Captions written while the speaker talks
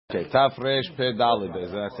Okay, Tafresh Pe Daled,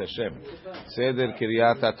 Bezrat Hashem. Seder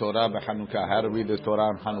Kiryat HaTorah b'Chanukah. How to read the Torah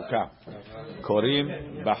on Chanukah. Korim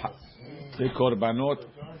the Korbanot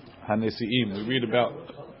HaNesi'im. We read about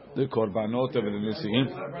the Korbanot of the Nesi'im.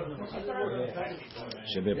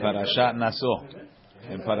 Shebe Parashat Naso.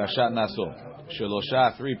 In Parashat Naso.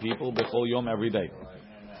 Shelosha, 3 people, Bechol Yom, every day.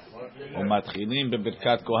 Umatchilim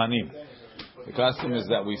beBirkat Kohanim. The custom is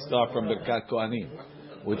that we start from Birkat Kohanim,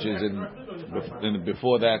 which is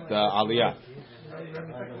before that Aliyah.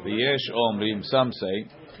 V'yesh omrim, some say,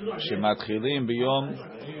 shematchilim biyom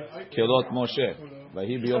kelot Moshe.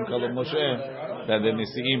 Vahi biyom kelot Moshe, that the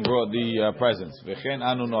Nesi'im brought the presents. V'chen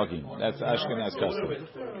anu nogim. That's Ashkenaz custom.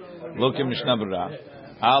 Look in Mishnah Berurah.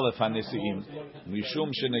 Aleph HaNesi'im,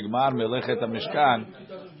 mishum shenigmar melechet HaMishkan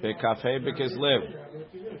beKafei beKislev.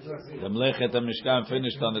 The Melechet HaMishkan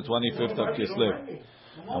finished on the 25th of Kislev.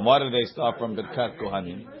 And why did they start from Birkat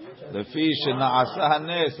Kohanim? Lefi shena'asa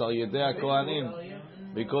hanes al yedei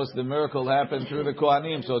Kohanim, because the miracle happened through the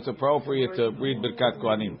Kohanim, so it's appropriate to read Birkat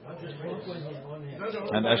Kohanim.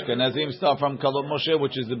 And Ashkenazim start from Kalot Moshe,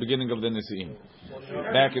 which is the beginning of the Nesi'im.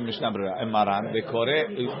 Back in Mishnah Berurah, in Maran, the Kore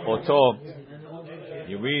Oto,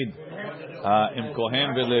 you read Im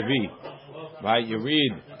Kohen veLevi, right? You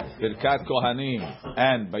read Birkat Kohanim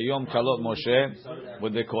and Bayom Kalot Moshe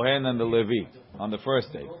with the Kohen and the Levi on the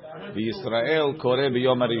first day. The Israel Kore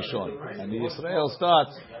B'Yom Harishon, and the Israel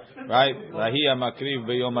starts right. Vahi Makriv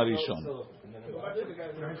B'Yom Harishon.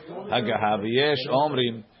 Hagaha v'yesh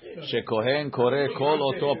omrim sheKohen Kore Kol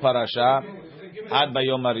Oto Parasha Ad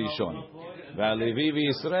B'Yom Harishon, VaLevi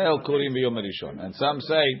v'Yisrael Korim B'Yom Harishon. And some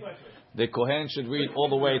say the Kohen should read all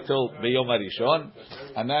the way till B'Yom Harishon,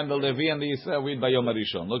 and then the Levi and the Yisrael read B'Yom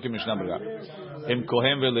Harishon. Look at Mishnah Berurah. Im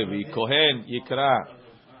Kohen veLevi, Kohen Yikra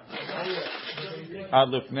Ad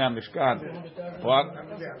Lefnei HaMishkan. What?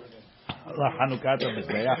 LaChanukat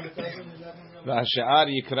HaMizbeach. VaShe'ar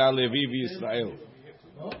Yikra Levi v'Yisrael.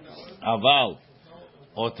 Aval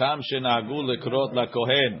Otam shenahagu lekrot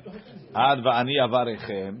laKohen Ad va'ani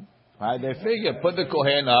avarechem. Right? They figure, put the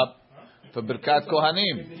Kohen up for Birkat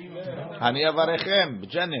Kohanim. Ani avarechem,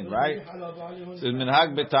 b'janin, right? It's a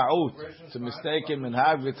minhag beta'ut. It's a mistake in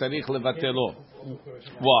minhag v'tzarich levatelo.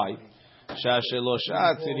 Why?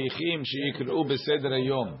 Sha'shelosha tzirichim she'yikru b'seder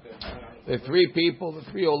hayom. The 3 people, the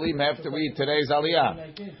 3 olim have to read today's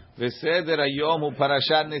aliyah. V'seder hayom hu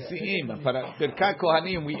parashat nesi'im. Birkat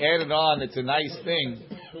Kohanim, we added on. It's a nice thing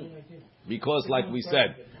because, like we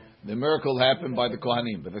said, the miracle happened by the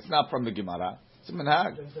Kohanim, but it's not from the Gemara. It's a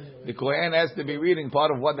minhag. The Kohen has to be reading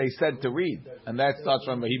part of what they said to read, and that starts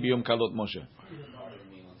from Vahi B'Yom Kalot Moshe.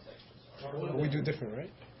 We do different, right?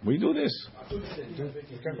 We do this.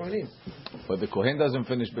 Birkat Kohanim. But the Kohen doesn't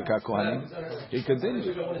finish Birkat Kohanim. He continues.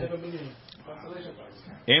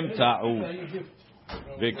 Im ta'u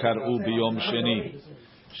v'kar'u b'yom sheni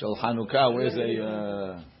shel Chanukah. Where's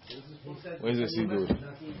the Sidur?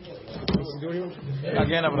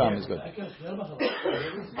 Again, Abraham is good.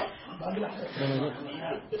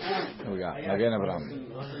 Here we go. Again, Abraham.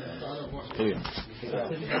 Clear.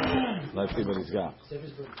 Let's see what he's got.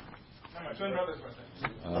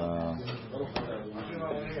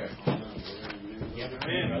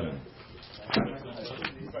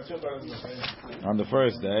 On the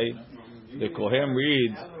first day, the Kohen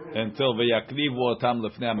reads until V'yakrivu otam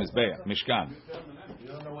lefnei HaMizbeach, Mishkan.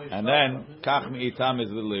 And then, Kach mi'itam is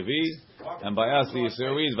the Levi, and by us the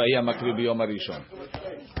Yisrael reads Vahi Makriv B'Yom Harishon.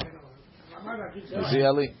 You see,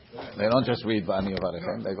 Eli? They don't just read V'ani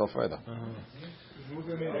Avarechem, they go further.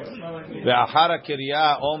 Ve'achar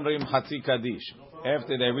HaKiryah omrim Hatzi Kaddish.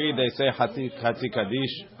 After they read, they say Hatzi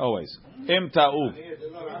Kaddish, always. Im ta'u.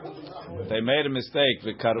 They made a mistake.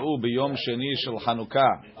 V'kar'u b'yom sheni shel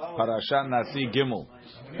Chanukah, Parashat Nasi Gimel.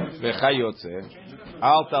 V'chayotze.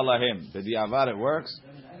 Alta lahem. B'di'avar it works.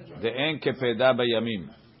 De'en kepeda b'yamim.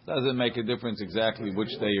 Doesn't make a difference exactly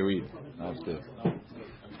which day you read.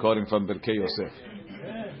 Quoting from Birkei Yosef.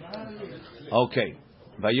 Okay.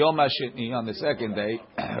 Vayom hasheni, on the second day,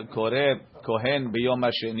 Kohen b'yom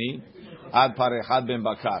hasheni ad parechad ben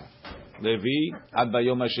bakar. Levi ad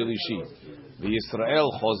b'yom hashelishi. The Yisrael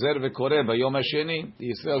chozer v'koreh b'yom hasheni. The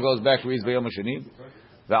Yisrael goes back, reads b'yom hasheni.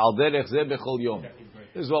 Ve'al derech zeh b'chol yom.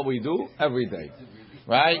 This is what we do every day.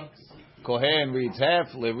 Right? Kohen reads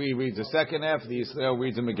half, Levi reads the second half, the Yisrael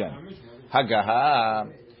reads them again. Hagaha,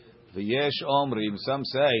 v'yesh omrim, some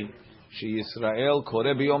say, she Yisrael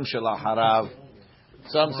koreh b'yom shel harav.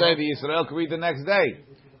 Some say the Yisrael can read the next day,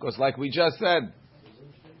 because like we just said,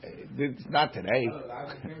 it's not today.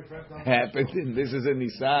 It happened. This is in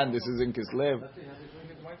Nisan, this is in Kislev.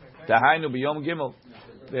 Tahainu b'yom gimel,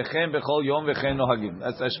 v'chen b'chol yom v'chen nohagim.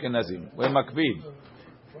 That's Ashkenazim. We're makbid.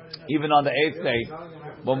 Even on the 8th day,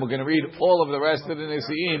 when we're going to read all of the rest of the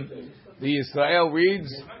Nisi'im, the Israel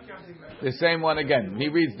reads the same one again. He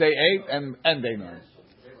reads day 8 and day 9.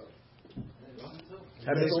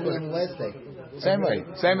 How do they split on the last day? Same way,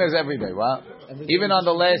 same as every day. Well, even on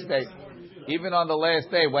the last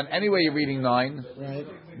day, when anyway you're reading 9, right.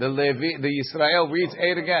 the Israel reads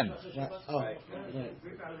 8 again. Right. Oh, right.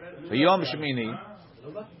 Yom Shemini,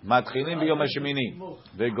 matchilim b'yom Shemini,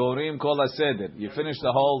 vegorim kol haseder. You finish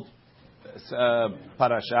the whole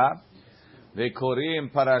parasha.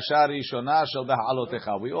 Vekorim parasha rishona shel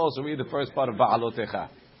ba'alotecha. We also read the first part of ba'alotecha.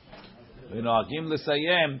 V'noagim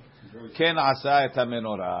l'sayem ken asa et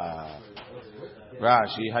hamenorah.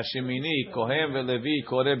 Rashi Hashemini Kohen veLevi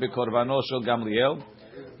Koreh beKorbano shel Gamliel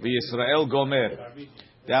v'Yisrael Gomer.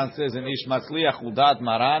 Downstairs in Ish Matzliach Udat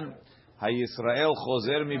Maran HaYisrael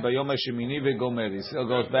Chozer mi Bayom HaShemini veGomer. He still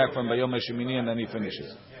goes back from Bayom HaShemini and then he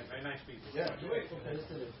finishes.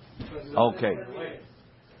 Okay,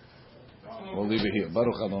 we'll leave it here.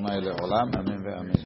 Baruch Adonai le'olam. Amen ve'amen.